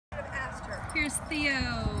There's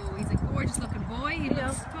Theo. He's a gorgeous looking boy. He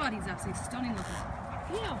looks, God, he's absolutely stunning looking.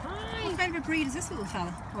 Theo, hi. What kind of a breed is this little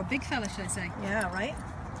fella? Or big fella, should I say? Yeah, right?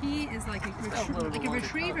 He is like a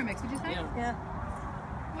retriever mix, would you say? Yeah.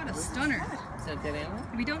 What a stunner. Is that dead animal?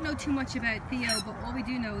 We don't know too much about Theo, but all we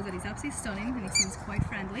do know is that he's absolutely stunning and he seems quite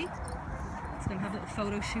friendly. He's going to have a little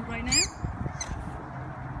photo shoot right now.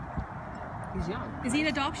 He's young. Is he in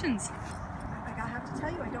adoptions? I have to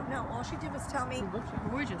tell you, I don't know. All she did was tell me.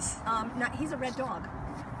 Gorgeous. He's a red dog.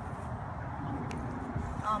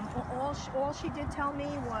 All she did tell me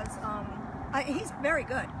was he's very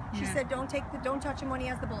good. She said don't touch him when he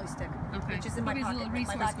has the bully stick. Okay. Which is in my Maybe pocket. His little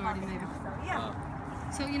resource guardian, maybe. So yeah.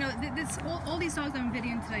 So you know, all these dogs I'm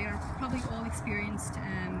videoing today are probably all experienced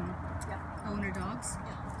owner dogs.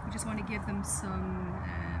 We just want to give them some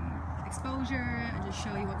exposure and just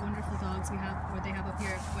show you what wonderful dogs we have, or they have up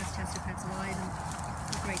here at Westchester Pets Alive, and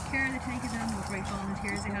what great care they take of them, what great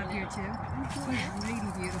volunteers they have here too.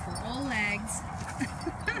 Really beautiful. All legs.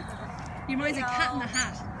 He reminds a cat in a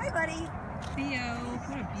hat. Hi, buddy. Theo,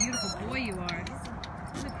 what a beautiful boy you are.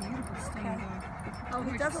 What a beautiful, stunning dog. Oh,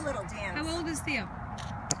 he does a little dance. How old is Theo?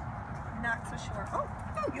 Not so sure. Oh,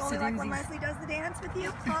 you only like when Leslie does the dance with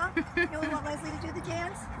you? Huh? You only want Leslie to do the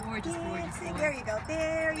dance? Gorgeous, gorgeous boy. There you go.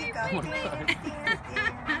 There you go. Dance, dance,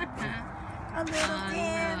 dance. A little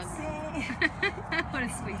dancing. What a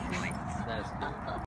sweet boy. That is good.